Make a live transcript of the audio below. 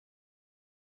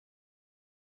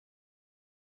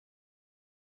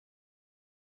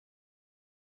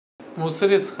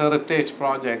Muziris Heritage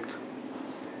Project.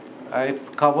 It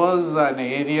covers an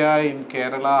area in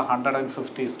Kerala,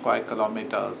 150 square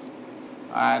kilometers,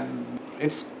 and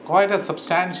it's quite a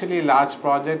substantially large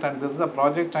project. And this is a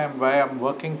project where I'm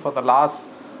working for the last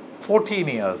 14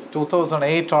 years,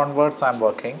 2008 onwards. I'm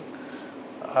working.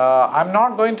 I'm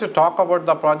not going to talk about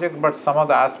the project, but some of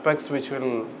the aspects which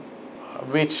will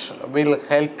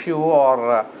help you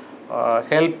or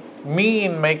help me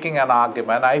in making an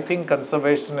argument. I think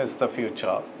conservation is the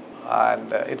future,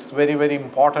 and it's very, very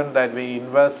important that we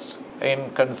invest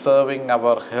in conserving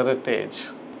our heritage.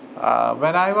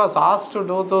 When I was asked to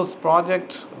do this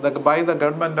project by the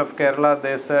government of Kerala,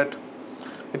 they said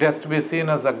it has to be seen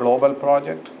as a global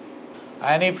project.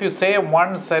 And if you say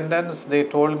one sentence, they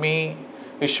told me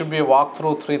it should be a walk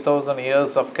through 3000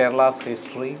 years of Kerala's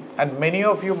history. And many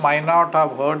of you might not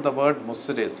have heard the word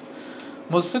Muziris.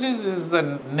 Muziris is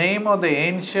the name of the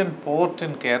ancient port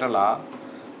in Kerala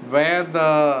where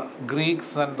the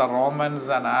Greeks and the Romans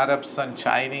and Arabs and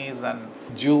Chinese and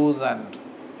Jews and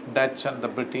Dutch and the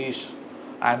British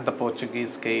and the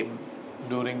Portuguese came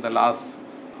during the last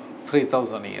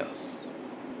 3000 years.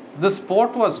 This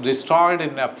port was destroyed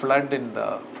in a flood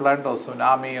or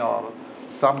tsunami or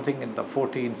something in the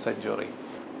 14th century.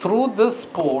 Through this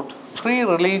port, 3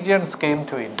 religions came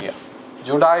to India: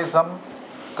 Judaism,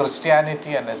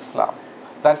 Christianity and Islam.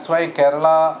 That's why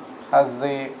Kerala has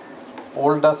the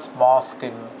oldest mosque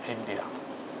in India.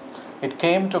 It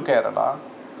came to Kerala,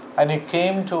 and it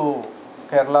came to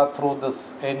Kerala through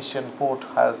this ancient port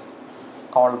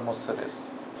called Muziris.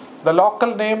 The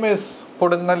local name is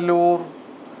Kodungallur.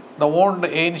 The old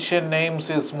ancient names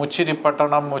is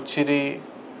Muchiripattanam, Muchiri,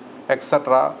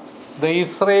 etc. The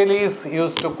Israelis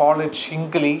used to call it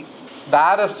Shingli. The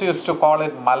Arabs used to call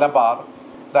it Malabar,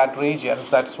 that region.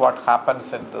 That's what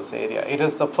happens in this area. It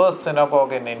is the first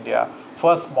synagogue in India,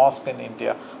 first mosque in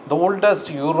India. The oldest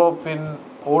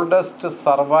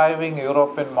surviving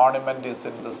European monument is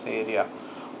in this area.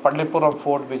 Pallipuram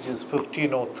Fort, which is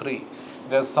 1503.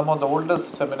 There's some of the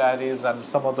oldest seminaries and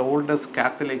some of the oldest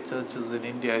Catholic churches in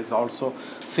India is also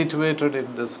situated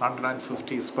in this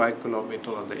 150 square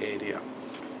kilometer of the area.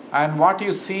 And what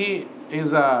you see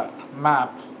is a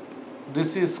map.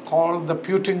 This is called the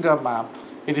Putinger map.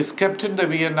 It is kept in the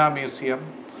Vienna Museum.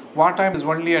 What time is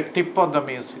only a tip of the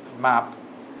map.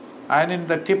 And in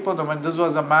the tip of this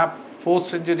was a map, 4th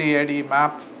century AD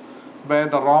map, where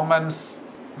the Romans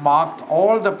marked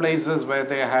all the places where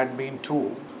they had been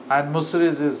to. And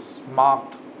Muziris is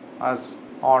marked as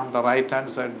on the right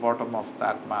hand side bottom of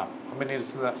that map. I mean,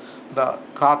 it's the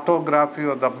cartography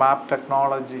or the map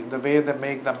technology, the way they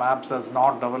make the maps has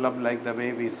not developed like the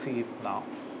way we see it now.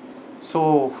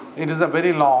 So it is a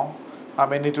very long, I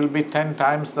mean, it will be 10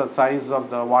 times the size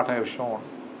of what I have shown.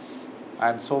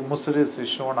 And so Muziris is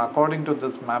shown. According to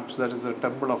this map, there is a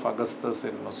temple of Augustus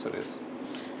in Muziris.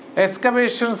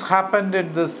 Excavations happened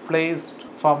in this place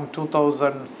from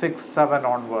 2006-07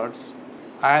 onwards,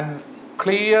 and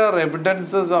clear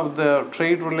evidences of the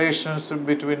trade relationship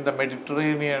between the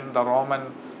Mediterranean and the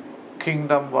Roman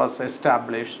kingdom was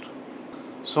established.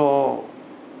 So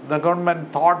the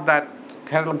government of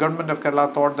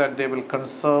Kerala thought that they will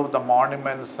conserve the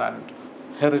monuments and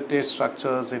heritage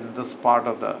structures in this part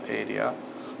of the area,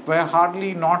 where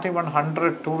hardly not even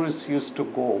 100 tourists used to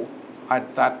go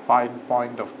at that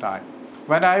point of time.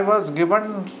 When I was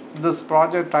given this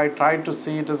project, I tried to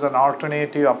see it as an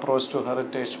alternative approach to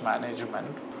heritage management.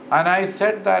 And I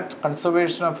said that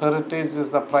conservation of heritage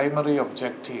is the primary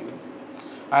objective.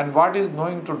 And what is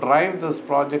going to drive this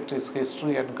project is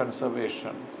history and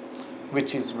conservation,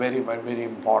 which is very, very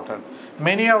important.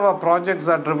 Many of our projects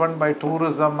are driven by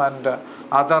tourism and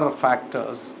other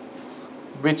factors,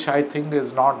 which I think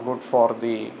is not good for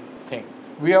the thing.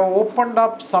 We have opened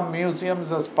up some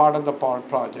museums as part of the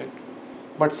project.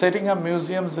 But setting up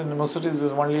museums in Muziris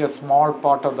is only a small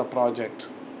part of the project,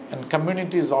 and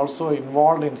community is also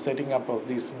involved in setting up of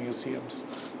these museums.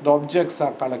 The objects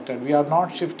are collected. We are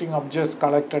not shifting objects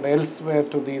collected elsewhere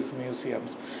to these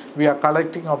museums. We are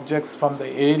collecting objects from the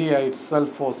area itself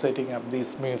for setting up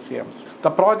these museums.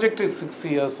 The project is 6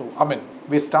 years old. I mean,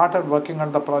 we started working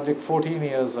on the project 14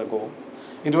 years ago.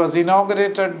 It was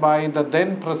inaugurated by the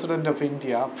then President of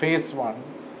India, Phase 1.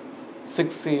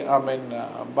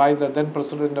 By the then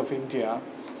President of India,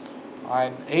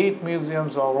 and 8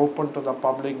 museums are open to the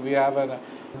public. We have the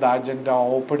agenda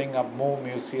opening up more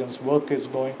museums. Work is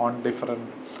going on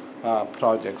different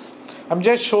projects. I'm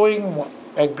just showing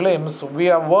a glimpse. We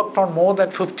have worked on more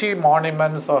than 50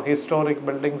 monuments or historic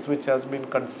buildings which has been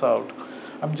conserved.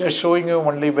 I'm just showing you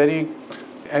only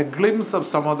a glimpse of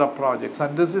some of the projects.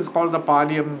 And this is called the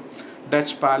Pallium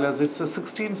Dutch Palace. It's a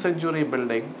 16th century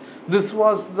building This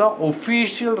was the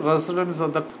official residence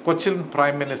of the Cochin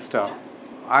Prime Minister.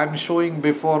 I am showing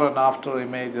before and after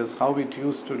images how it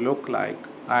used to look like,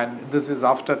 and this is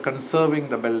after conserving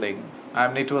the building,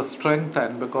 and it was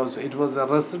strengthened because it was a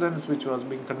residence which was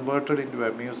being converted into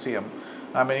a museum.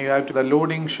 I mean, the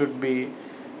loading should be,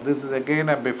 this is again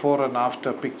a before and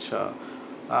after picture.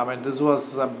 I mean, this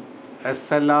was a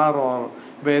cellar or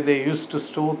where they used to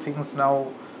store things.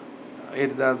 Now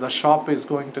the shop is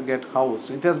going to get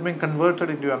housed. It has been converted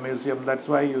into a museum. That's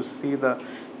why you see the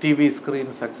TV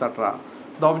screens, etc.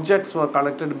 The objects were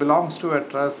collected, belongs to a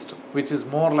trust which is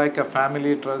more like a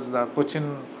family trust. The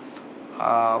Cochin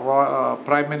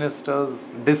Prime Minister's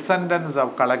descendants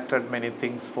have collected many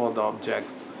things for the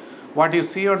objects. What you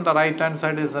see on the right hand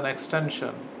side is an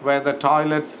extension where the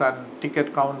toilets and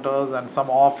ticket counters and some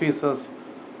offices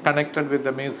connected with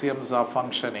the museums are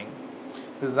functioning.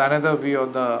 This is another view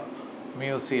of the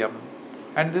museum.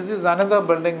 And this is another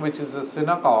building which is a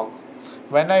synagogue.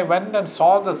 When I went and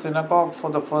saw the synagogue for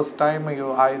the first time,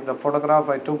 the photograph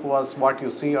I took was what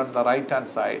you see on the right hand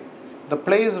side. The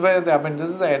place where this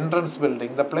is the entrance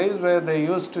building. The place where they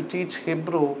used to teach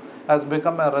Hebrew has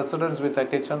become a residence with a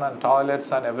kitchen and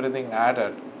toilets and everything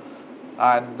added.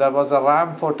 And there was a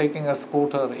ramp for taking a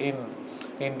scooter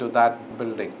into that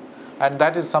building. And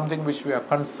that is something which we have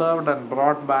conserved and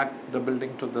brought back the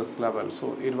building to this level.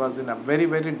 So it was in a very,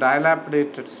 very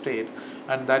dilapidated state,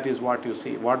 and that is what you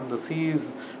see. What the see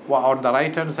is, on the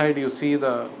right hand side you see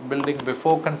the building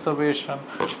before conservation,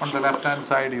 on the left hand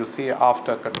side you see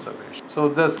after conservation. So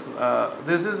this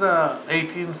is a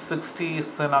 1860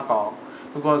 synagogue,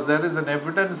 because there is an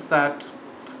evidence that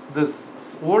this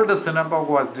old synagogue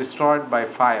was destroyed by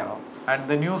fire, and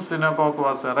the new synagogue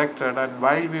was erected. And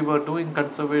while we were doing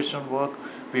conservation work,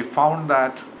 we found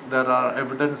that there are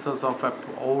evidences of an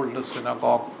old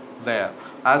synagogue there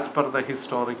as per the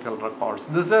historical records.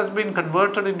 This has been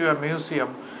converted into a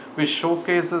museum which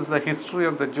showcases the history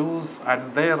of the Jews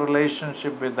and their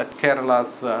relationship with the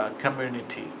Kerala's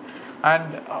community.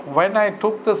 And when I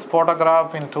took this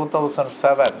photograph in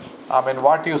 2007,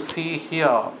 what you see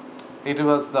here, it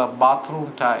was the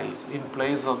bathroom tiles in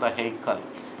place of the heikel.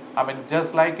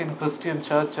 Just like in Christian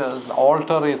churches, the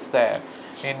altar is there.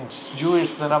 In Jewish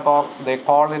synagogues, they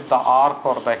call it the ark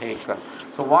or the heikel.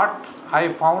 So what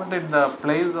I found in the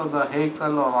place of the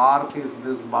heikel or ark is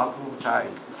this bathroom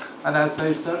tiles. And as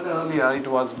I said earlier,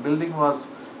 building was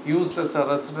used as a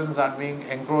residence and being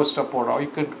encroached upon. Or you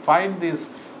could find these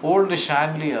old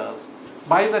chandeliers.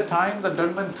 By the time the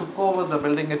government took over the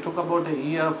building, it took about a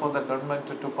year for the government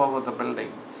to take over the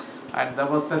building. And there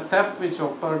was a theft which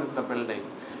occurred in the building.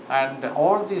 And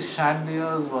all these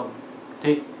chandeliers were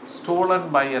stolen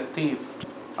by a thief.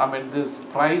 This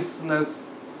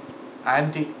priceless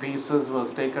antique pieces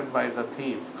was taken by the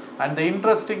thief. And the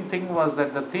interesting thing was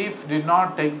that the thief did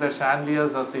not take the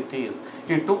chandeliers as it is.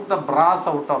 He took the brass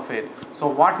out of it. So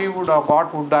what he would have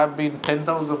got would have been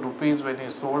 10,000 rupees when he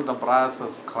sold the brass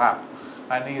as scrap.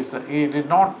 And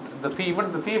the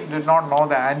thief did not know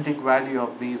the antique value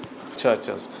of these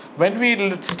churches. When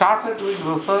we started doing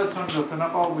research on the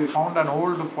synagogue, we found an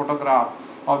old photograph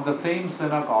of the same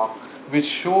synagogue which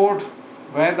showed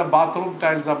where the bathroom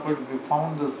tiles are put. We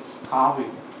found this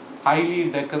carving, highly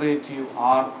decorative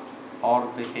ark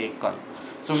or the heikel.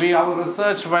 So our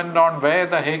research went on where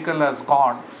the heikel has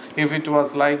gone. If it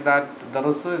was like that, the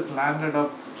research landed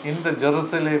up in the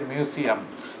Jerusalem Museum.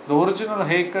 The original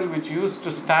heikel which used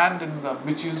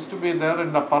to be there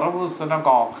in the Paravur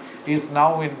synagogue is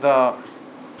now in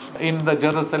the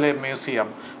Jerusalem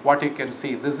Museum. What you can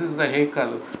see, this is the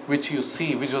heikel which you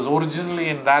see, which was originally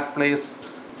in that place,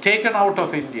 taken out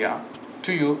of India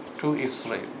to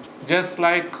Israel. Just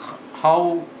like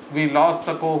how we lost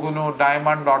the Kohinoor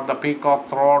diamond or the peacock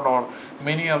throne or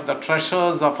many of the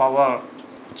treasures of our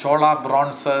Chola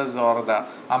bronzes or the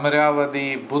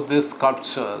Amaravati Buddhist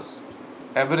sculptures.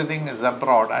 Everything is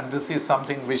abroad, and this is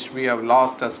something which we have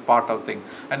lost as part of thing.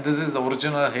 And this is the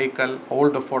original heikel,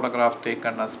 old photograph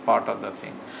taken as part of the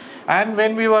thing. And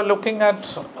when we were looking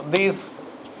at these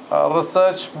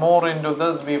research more into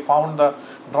this, we found the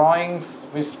drawings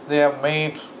which they have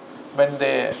made when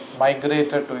they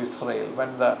migrated to Israel,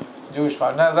 when the Jewish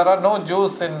family. Now, there are no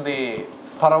Jews in the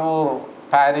Paravur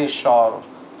parish or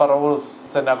Paravur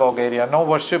synagogue area. No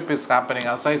worship is happening.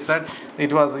 As I said,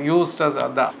 it was used as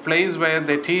the place where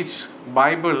they teach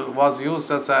Bible was used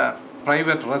as a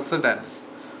private residence.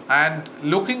 And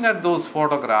looking at those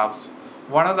photographs,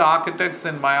 one of the architects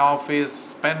in my office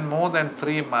spent more than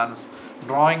 3 months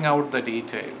drawing out the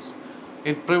details.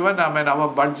 Our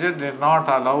budget did not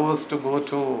allow us to go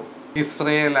to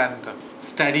Israel and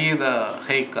study the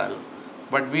heikel.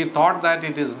 But we thought that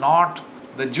it is not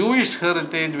the Jewish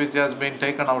heritage which has been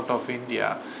taken out of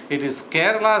India. It is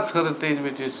Kerala's heritage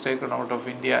which is taken out of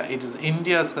India. It is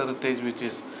India's heritage which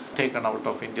is taken out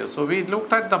of India. So we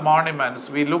looked at the monuments,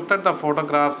 we looked at the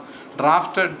photographs,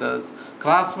 drafted this.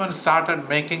 Craftsmen started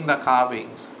making the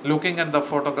carvings, looking at the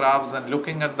photographs and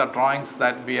looking at the drawings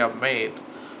that we have made.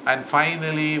 And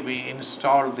finally we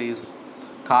installed this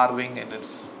carving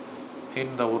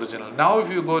in the original. Now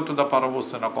if you go to the Paravur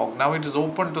Synagogue, now it is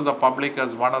open to the public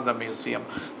as one of the museum.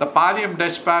 The Pallium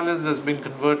Dutch Palace has been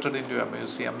converted into a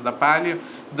museum.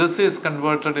 This is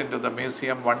converted into the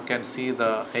museum. One can see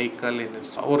the Heikel in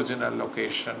its original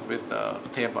location with the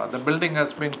Theba. The building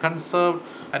has been conserved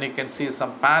and you can see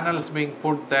some panels being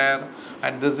put there,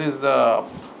 and this is the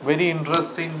very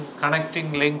interesting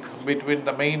connecting link between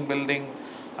the main building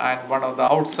and one of the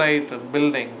outside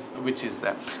buildings which is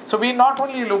there. So we not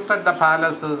only looked at the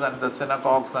palaces and the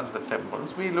synagogues and the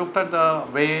temples, we looked at the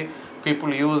way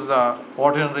people use the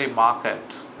ordinary market.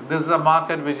 This is a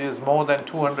market which is more than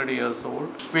 200 years old.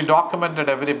 We documented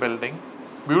every building,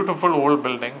 beautiful old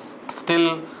buildings,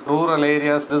 still rural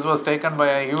areas. This was taken by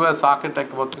a US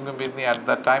architect working with me at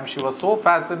that time. She was so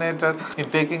fascinated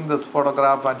in taking this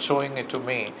photograph and showing it to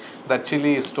me that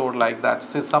Chile is stored like that.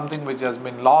 This is something which has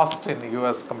been lost in the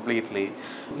US completely.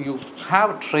 You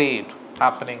have trade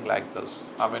happening like this,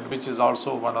 which is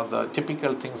also one of the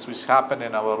typical things which happen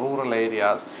in our rural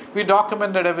areas. We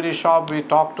documented every shop, we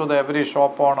talked to every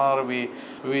shop owner,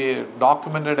 we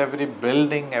documented every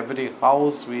building, every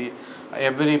house,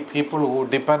 every people who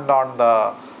depend on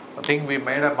the thing. We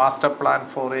made a master plan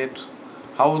for it,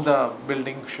 how the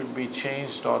building should be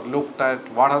changed or looked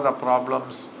at, what are the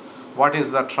problems, what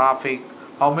is the traffic,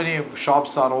 how many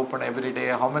shops are open every day,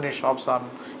 how many shops are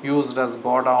used as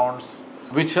godowns,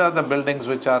 which are the buildings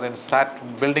which are in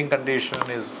building condition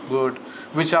is good,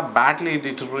 which are badly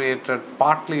deteriorated,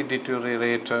 partly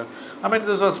deteriorated.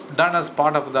 This was done as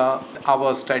part of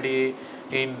our study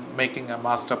in making a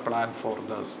master plan for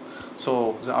this.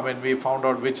 So, we found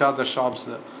out which are the shops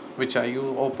which are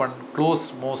open,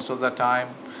 closed most of the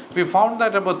time. We found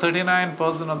that about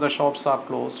 39% of the shops are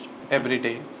closed every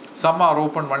day. Some are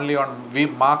open only on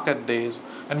market days.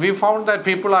 And we found that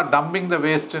people are dumping the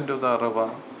waste into the river.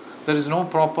 There is no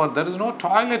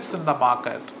toilets in the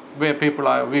market where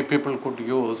people could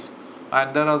use.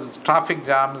 And there are traffic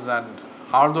jams, and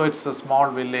although it's a small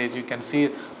village, you can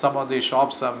see some of these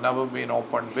shops have never been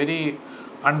opened. Very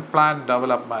unplanned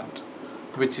development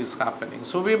which is happening.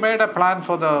 So we made a plan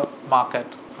for the market.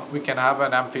 We can have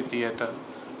an amphitheater.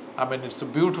 It's a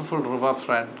beautiful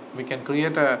riverfront. We can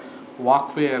create a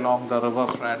walkway along the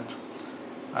riverfront.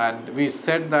 And we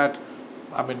said that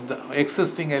the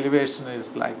existing elevation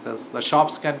is like this. The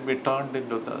shops can be turned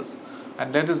into this.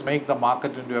 And let us make the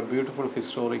market into a beautiful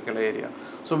historical area.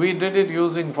 So we did it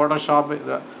using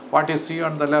Photoshop. What you see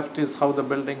on the left is how the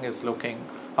building is looking.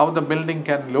 How the building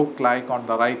can look like. On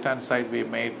the right hand side we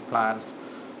made plans.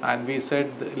 And we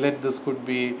said this could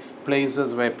be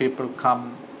places where people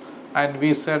come. And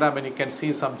we said, you can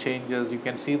see some changes. You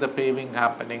can see the paving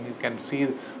happening. You can see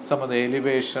some of the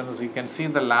elevations. You can see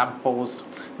the lamp post.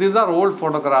 These are old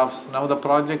photographs. Now the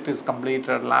project is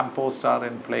completed. Lamp posts are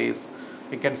in place.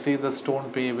 You can see the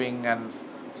stone paving and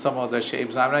some of the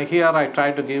shapes. Here I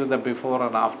try to give the before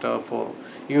and after for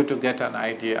you to get an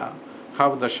idea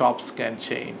how the shops can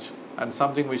change. And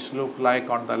something which looked like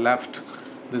on the left,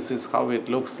 this is how it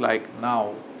looks like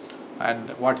now.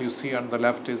 And what you see on the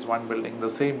left is one building. The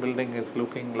same building is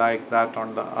looking like that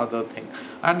on the other thing.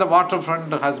 And the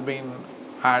waterfront has been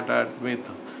added with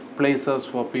places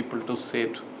for people to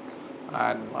sit.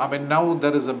 And now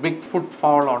there is a big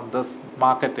footfall on this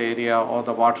market area or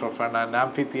the waterfront, and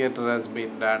amphitheater has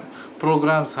been done.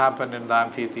 Programs happen in the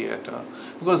amphitheater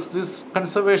because this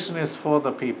conservation is for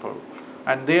the people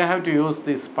and they have to use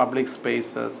these public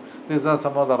spaces. These are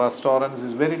some of the restaurants.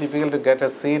 It's very difficult to get a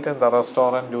seat in the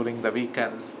restaurant during the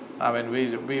weekends.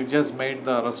 We just made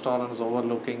the restaurants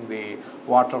overlooking the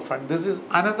waterfront. This is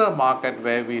another market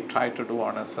where we try to do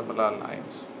on a similar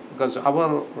lines, because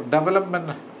our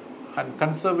development and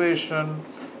conservation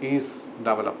is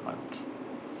development.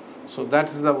 So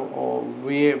that's the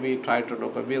way we try to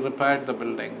look at. We repaired the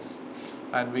buildings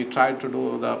and we tried to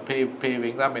do the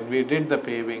paving. We did the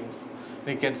pavings.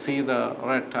 We can see the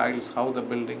red tiles, how the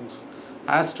buildings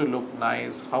has to look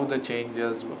nice, how the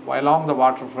changes. Along the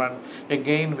waterfront,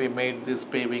 again we made these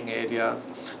paving areas.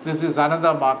 This is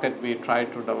another market we try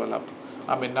to develop.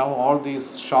 Now all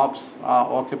these shops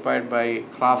are occupied by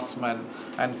craftsmen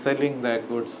and selling their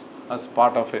goods. as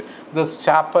part of it. This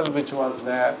chapel which was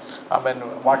there, I mean,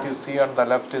 what you see on the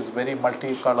left is very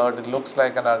multicolored. It looks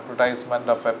like an advertisement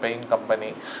of a paint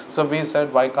company. So we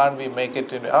said, why can't we make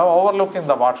it overlooking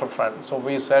the waterfront? So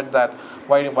we said that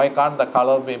why can't the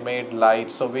color be made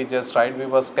light? So we just tried.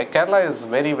 Kerala is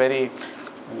very, very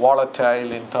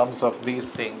volatile in terms of these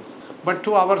things. But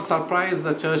to our surprise,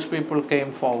 the church people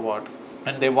came forward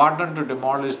and they wanted to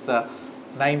demolish the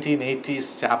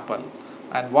 1980s chapel.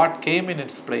 And what came in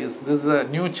its place, this is a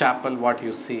new chapel, what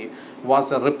you see,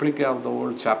 was a replica of the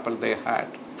old chapel they had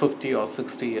 50 or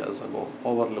 60 years ago,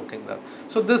 overlooking that.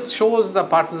 So this shows the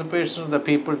participation of the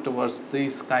people towards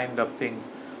these kind of things,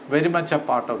 very much a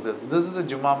part of this. This is the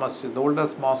Jummah Masjid, the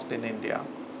oldest mosque in India.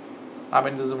 I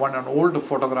mean, this is an old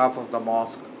photograph of the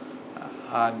mosque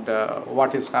and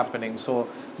what is happening. So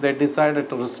they decided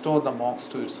to restore the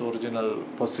mosque to its original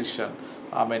position.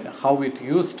 I mean, how it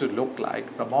used to look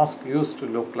like, the mosque used to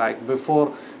look like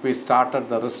before we started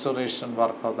the restoration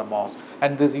work of the mosque.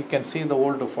 And this, you can see the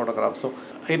old photograph. So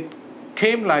it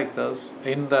came like this.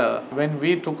 When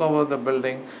we took over the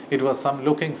building, it was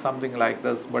looking something like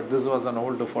this, but this was an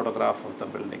old photograph of the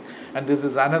building. And this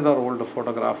is another old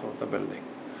photograph of the building.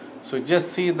 So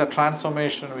just see the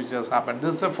transformation which has happened.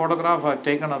 This is a photograph I've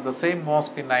taken of the same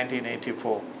mosque in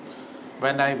 1984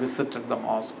 when I visited the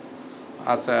mosque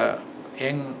as a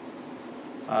young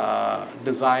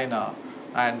designer,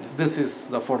 and this is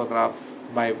the photograph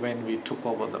by when we took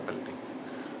over the building.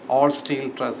 All steel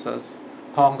trusses,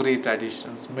 concrete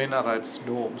additions, minarets,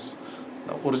 domes,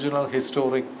 the original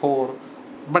historic core,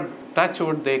 but touch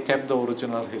wood, they kept the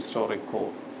original historic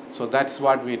core. So that's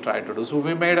what we tried to do. So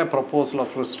we made a proposal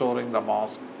of restoring the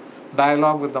mosque,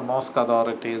 dialogue with the mosque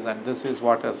authorities, and this is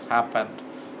what has happened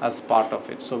as part of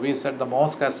it. So we said the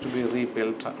mosque has to be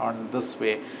rebuilt on this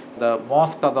way. The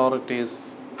mosque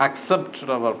authorities accepted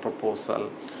our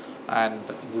proposal, and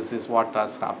this is what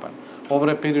has happened.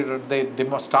 Over a period, they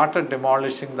started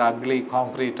demolishing the ugly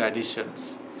concrete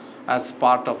additions as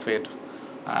part of it,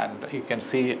 and you can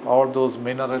see all those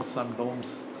minarets and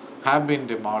domes have been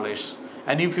demolished.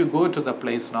 And if you go to the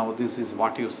place now, this is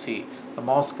what you see. The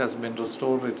mosque has been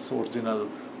restored its original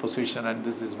position, and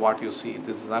this is what you see.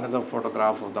 This is another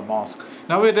photograph of the mosque.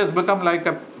 Now it has become like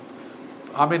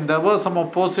there was some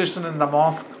opposition in the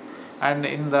mosque, and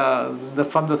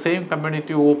from the same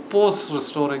community who opposed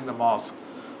restoring the mosque.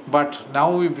 But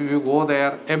now if you go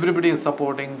there, everybody is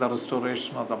supporting the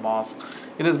restoration of the mosque.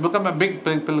 It has become a big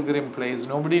pilgrim place.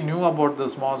 Nobody knew about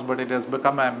this mosque, but it has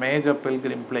become a major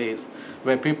pilgrim place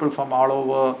where people from all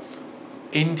over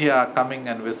India are coming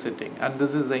and visiting. And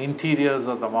this is the interiors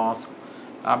of the mosque.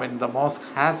 I mean, the mosque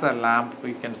has a lamp,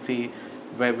 we can see,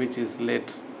 which is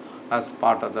lit as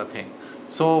part of the thing.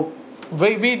 So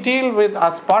we deal with,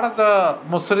 as part of the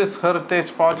Muziris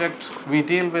Heritage Project, we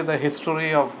deal with the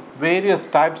history of various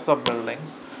types of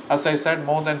buildings. As I said,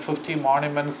 more than 50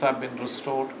 monuments have been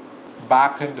restored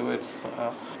back into its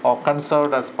or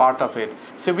conserved as part of it.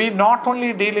 So we're not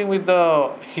only dealing with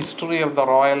the history of the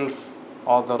royals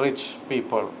or the rich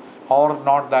people, or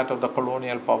not that of the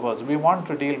colonial powers. We want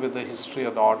to deal with the history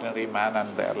of the ordinary man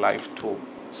and their life too.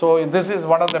 So this is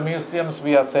one of the museums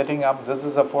we are setting up. This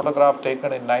is a photograph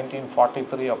taken in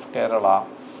 1943 of Kerala.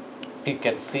 You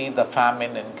can see the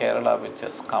famine in Kerala which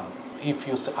has come.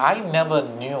 I never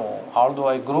knew, although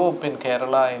I grew up in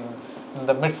Kerala in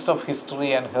the midst of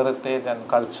history and heritage and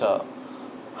culture,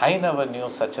 I never knew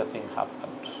such a thing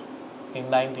happened in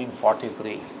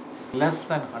 1943, less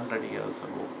than 100 years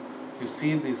ago. You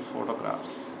see these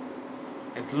photographs.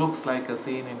 It looks like a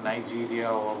scene in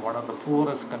Nigeria or one of the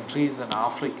poorest countries in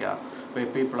Africa where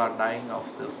people are dying of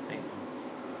this thing.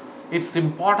 It's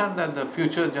important that the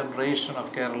future generation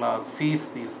of Kerala sees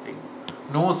these things,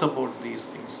 knows about these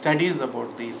things, studies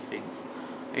about these things.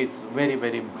 It's very,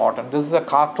 very important. This is a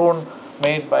cartoon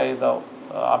made by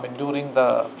during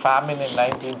the famine in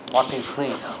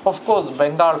 1943. Of course,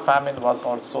 Bengal famine was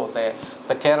also there.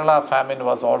 The Kerala famine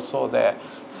was also there.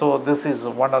 So this is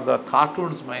one of the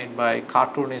cartoons made by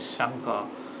cartoonist Shankar,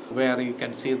 where you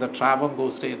can see the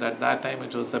Travancore state. At that time,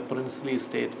 it was a princely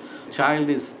state. Child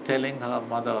is telling her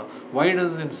mother, why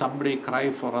doesn't somebody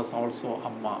cry for us also,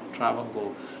 Amma,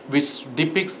 Travancore, which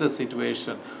depicts the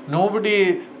situation.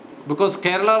 Because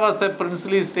Kerala was a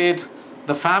princely state,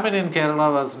 the famine in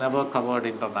Kerala was never covered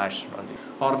internationally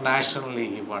or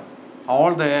nationally even.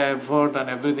 All the effort and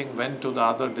everything went to the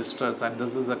other districts, and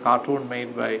this is a cartoon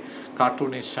made by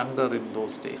cartoonist Shankar in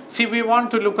those days. See, we want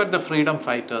to look at the freedom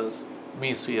fighters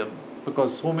museum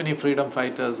because so many freedom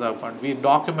fighters have found. We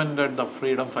documented the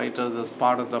freedom fighters as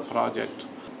part of the project.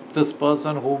 This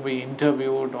person whom we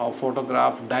interviewed or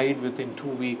photographed died within 2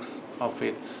 weeks of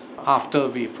it after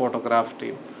we photographed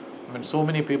him. I mean, so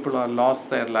many people have lost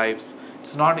their lives.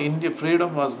 It's not India.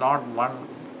 Freedom was not won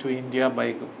to India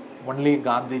by only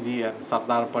Gandhiji and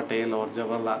Sardar Patel or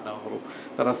Jawaharlal Nehru.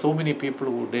 There are so many people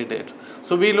who did it.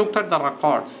 So we looked at the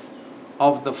records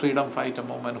of the freedom fighter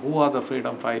movement. Who are the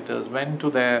freedom fighters? Went to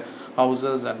their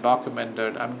houses and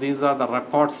documented. And these are the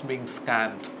records being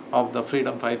scanned of the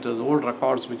freedom fighters, old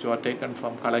records which were taken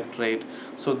from collectorate.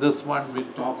 So this one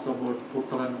which talks about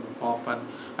Putran Popan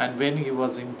and when he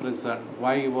was imprisoned,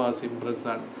 why he was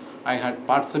imprisoned. I had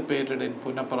participated in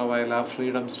Punaparavaila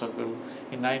freedom struggle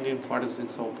in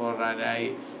 1946 and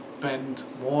I spent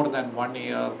more than 1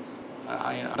 year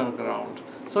underground.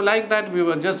 So like that we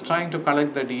were just trying to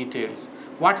collect the details.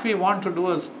 What we want to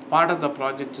do as part of the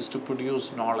project is to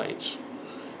produce knowledge.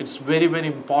 It's very, very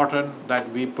important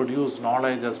that we produce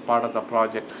knowledge as part of the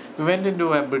project. We went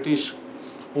into a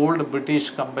old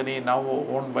British company now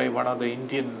owned by one of the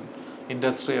Indian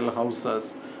industrial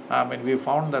houses. I mean, we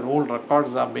found that old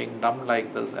records are being done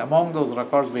like this. Among those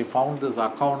records, we found this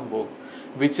account book,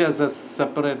 which has a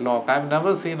separate lock. I've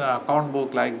never seen an account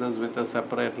book like this with a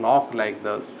separate lock like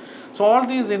this. So all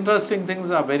these interesting things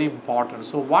are very important.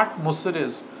 So what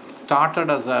Muziris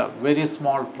started as a very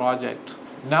small project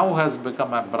now has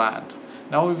become a brand.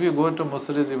 Now if you go to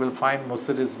Muziris, you will find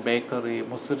Muziris Bakery,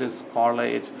 Muziris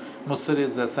College,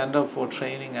 Muziris a Center for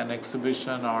Training and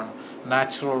Exhibition on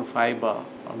Natural Fiber,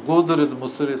 Godrid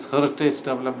Muziris Heritage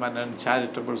Development and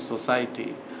Charitable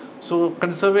Society. So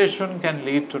conservation can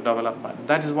lead to development.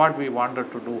 That is what we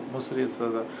wanted to do. Muziris,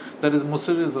 there is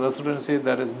Muziris Residency,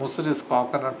 there is Muziris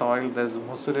Coconut Oil, there is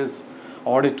Muziris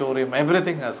Auditorium,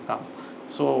 everything has come.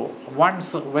 So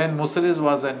once when Muziris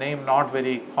was a name not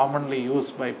very commonly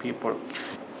used by people.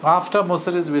 After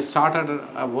Muziris we started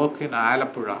a work in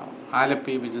Alappuzha,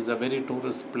 Alappi, which is a very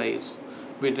tourist place.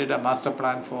 We did a master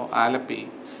plan for Alappi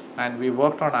and we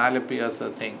worked on Alappi as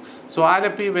a thing. So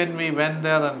Alappi, when we went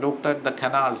there and looked at the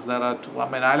canals, there are two,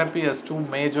 Alappi has two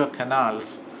major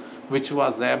canals which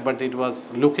was there, but it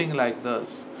was looking like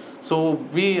this. So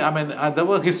there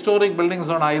were historic buildings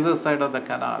on either side of the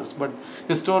canals, but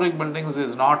historic buildings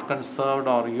is not conserved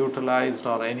or utilized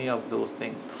or any of those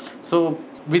things. So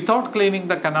without cleaning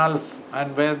the canals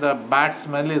and where the bad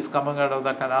smell is coming out of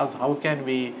the canals, how can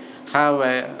we have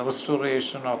a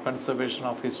restoration or conservation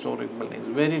of historic buildings?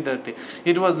 Very dirty.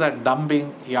 It was a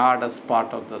dumping yard as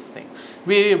part of this thing.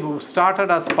 We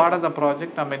started as part of the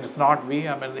project. It's not we.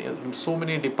 So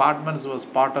many departments was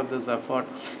part of this effort.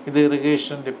 The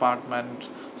irrigation department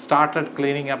started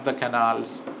cleaning up the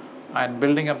canals and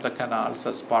building up the canals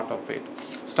as part of it.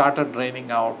 Started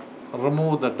draining out,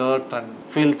 remove the dirt and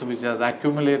filth which has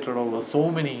accumulated over so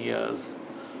many years.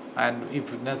 And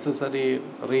if necessary,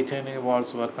 retaining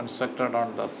walls were constructed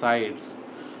on the sides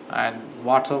and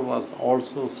water was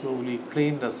also slowly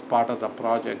cleaned as part of the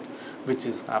project which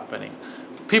is happening.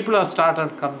 People have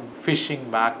started fishing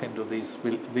back into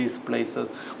these places.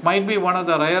 Might be one of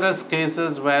the rarest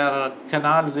cases where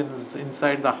canals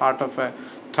inside the heart of a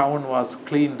town was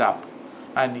cleaned up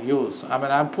and used.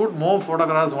 I put more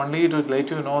photographs only to let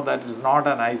you know that it is not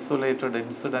an isolated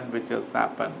incident which has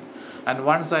happened. And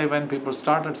once I went, people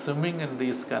started swimming in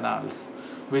these canals,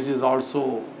 which is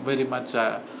also very much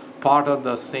a part of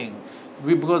the thing.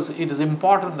 Because it is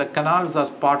important, the canals are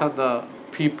part of the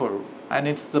people, and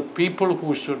it's the people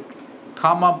who should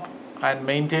come up and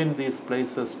maintain these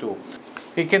places too.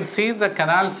 You can see the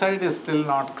canal side is still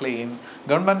not clean.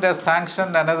 Government has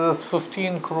sanctioned another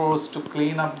 15 crores to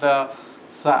clean up the,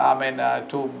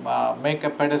 to make a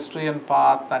pedestrian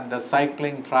path and a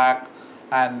cycling track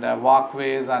and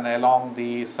walkways and along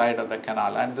the side of the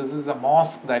canal. And this is a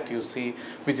mosque that you see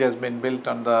which has been built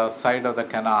on the side of the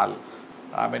canal.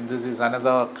 This is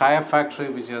another kaya factory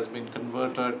which has been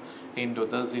converted into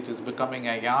this. It is becoming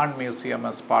a yarn museum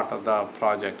as part of the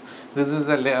project. This is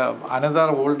another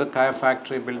old kaya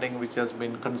factory building which has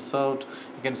been conserved.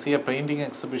 You can see a painting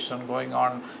exhibition going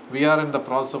on. We are in the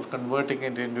process of converting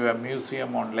it into a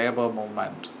museum on labor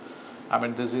movement.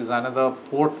 This is another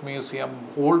port museum.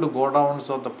 Old godowns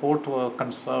of the port were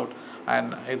conserved,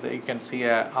 and you can see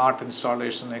an art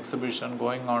installation exhibition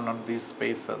going on these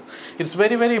spaces. It's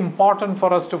very, very important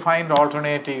for us to find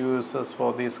alternative uses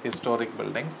for these historic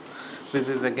buildings. This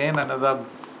is again another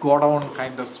godown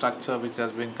kind of structure which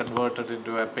has been converted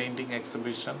into a painting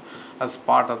exhibition as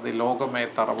part of the Logame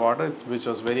Tharavada, which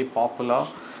was very popular.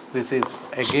 This is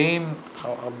again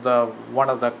one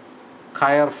of the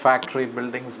Kaya factory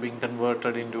buildings being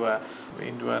converted into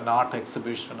an art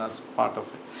exhibition as part of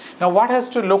it. Now, what has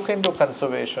to look into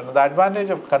conservation? The advantage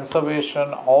of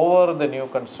conservation over the new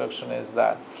construction is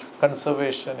that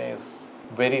conservation is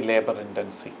very labor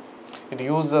intensive. It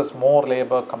uses more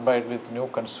labor compared with new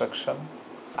construction.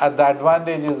 The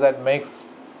advantage is that makes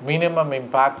minimum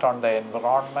impact on the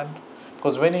environment,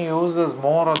 because when you use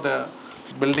more of the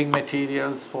building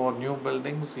materials for new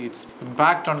buildings, its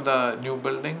impact on the new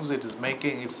buildings, it's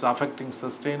affecting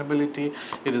sustainability,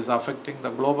 it is affecting the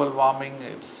global warming,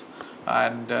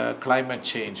 and climate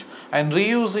change. And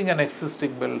reusing an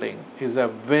existing building is a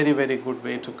very, very good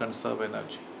way to conserve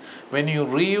energy. When you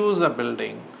reuse a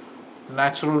building,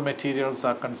 natural materials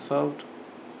are conserved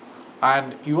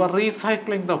and you are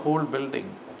recycling the whole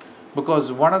building,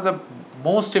 because one of the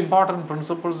most important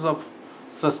principles of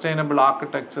sustainable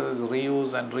architecture is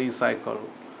reuse and recycle.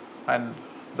 And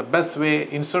the best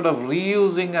way, instead of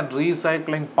reusing and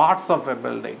recycling parts of a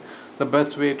building, the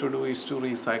best way to do is to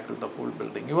recycle the whole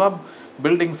building. You are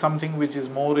building something which is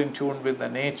more in tune with the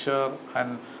nature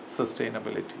and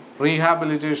sustainability.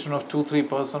 Rehabilitation of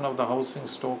 2-3% of the housing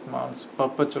stock mounts,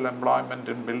 perpetual employment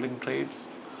in building trades.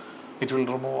 It will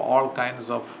remove all kinds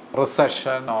of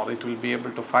recession, or it will be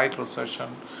able to fight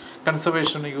recession.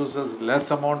 Conservation uses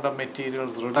less amount of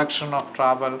materials, reduction of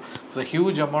travel, it's a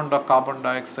huge amount of carbon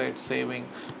dioxide saving,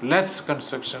 less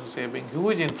construction saving,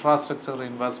 huge infrastructure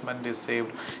investment is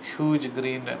saved, huge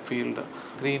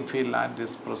greenfield land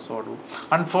is preserved.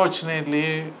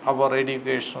 Unfortunately, our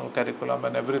educational curriculum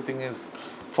and everything is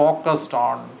focused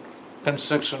on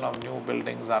construction of new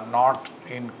buildings and not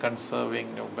in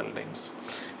conserving new buildings.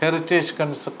 Heritage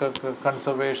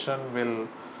conservation will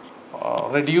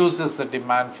reduces the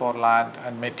demand for land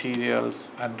and materials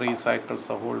and recycles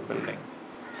the whole building.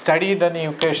 Study done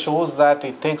in UK shows that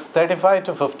it takes 35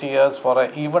 to 50 years for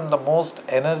even the most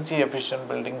energy efficient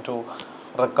building to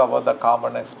recover the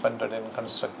carbon expended in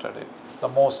constructed it.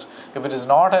 If it is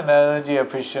not an energy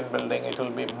efficient building, it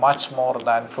will be much more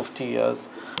than 50 years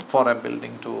for a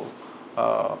building to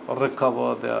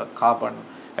recover the carbon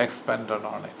expended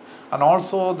on it. And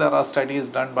also there are studies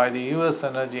done by the US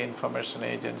Energy Information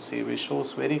Agency which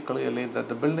shows very clearly that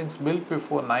the buildings built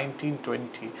before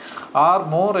 1920 are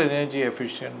more energy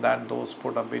efficient than those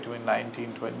put up between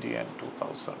 1920 and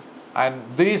 2000. And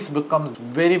this becomes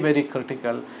very, very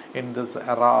critical in this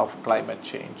era of climate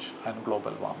change and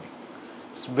global warming.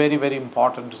 It's very, very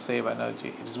important to save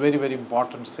energy. It's very, very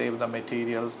important to save the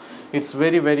materials. It's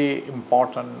very, very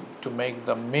important to make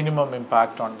the minimum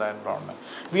impact on the environment.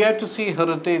 We have to see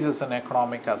heritage as an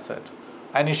economic asset,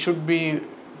 and it should be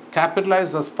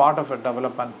capitalized as part of a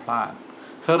development plan.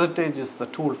 Heritage is the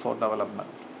tool for development,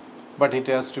 but it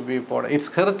has to be important. Its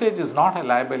heritage is not a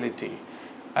liability.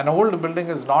 An old building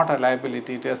is not a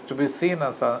liability. It has to be seen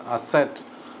as an asset.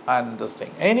 And this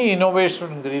thing, any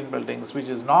innovation in green buildings which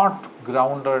is not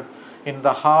grounded in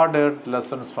the hard-earned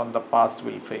lessons from the past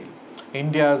will fail.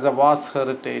 India has a vast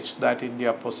heritage that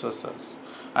India possesses,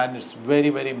 and it's very,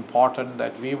 very important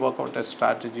that we work out a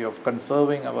strategy of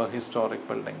conserving our historic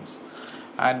buildings.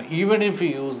 And even if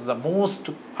we use the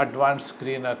most advanced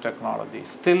greener technology,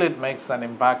 still it makes an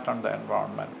impact on the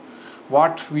environment.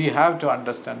 What we have to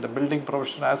understand, the building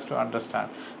profession has to understand,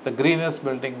 the greenest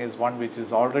building is one which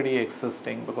is already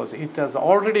existing because it has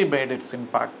already made its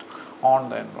impact on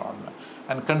the environment.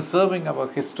 And conserving our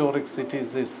historic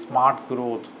cities is smart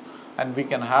growth, and we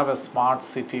can have a smart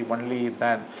city only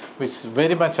then, which is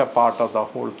very much a part of the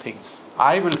whole thing.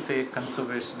 I will say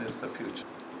conservation is the future.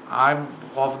 I'm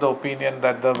of the opinion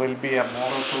that there will be a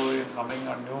moratorium coming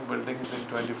on new buildings in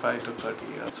 25 to 30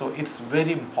 years. So it's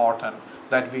very important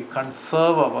that we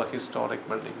conserve our historic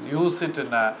buildings, use it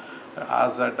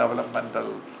as a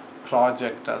developmental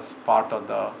project as part of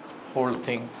the whole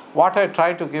thing. What I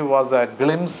tried to give was a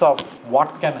glimpse of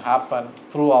what can happen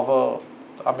through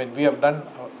we have done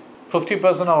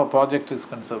 50% of our project is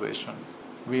conservation.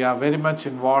 We are very much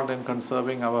involved in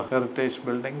conserving our heritage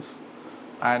buildings,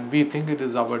 and we think it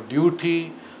is our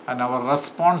duty and our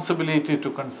responsibility to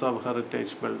conserve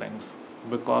heritage buildings,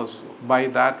 because by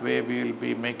that way we will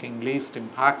be making least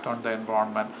impact on the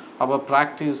environment. Our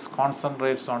practice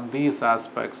concentrates on these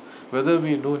aspects, whether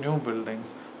we do new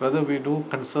buildings, whether we do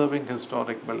conserving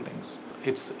historic buildings.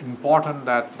 It's important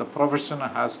that the profession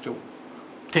has to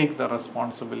take the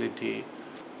responsibility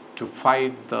to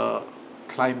fight the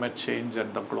climate change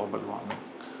and the global warming,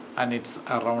 and it's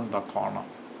around the corner.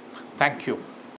 Thank you.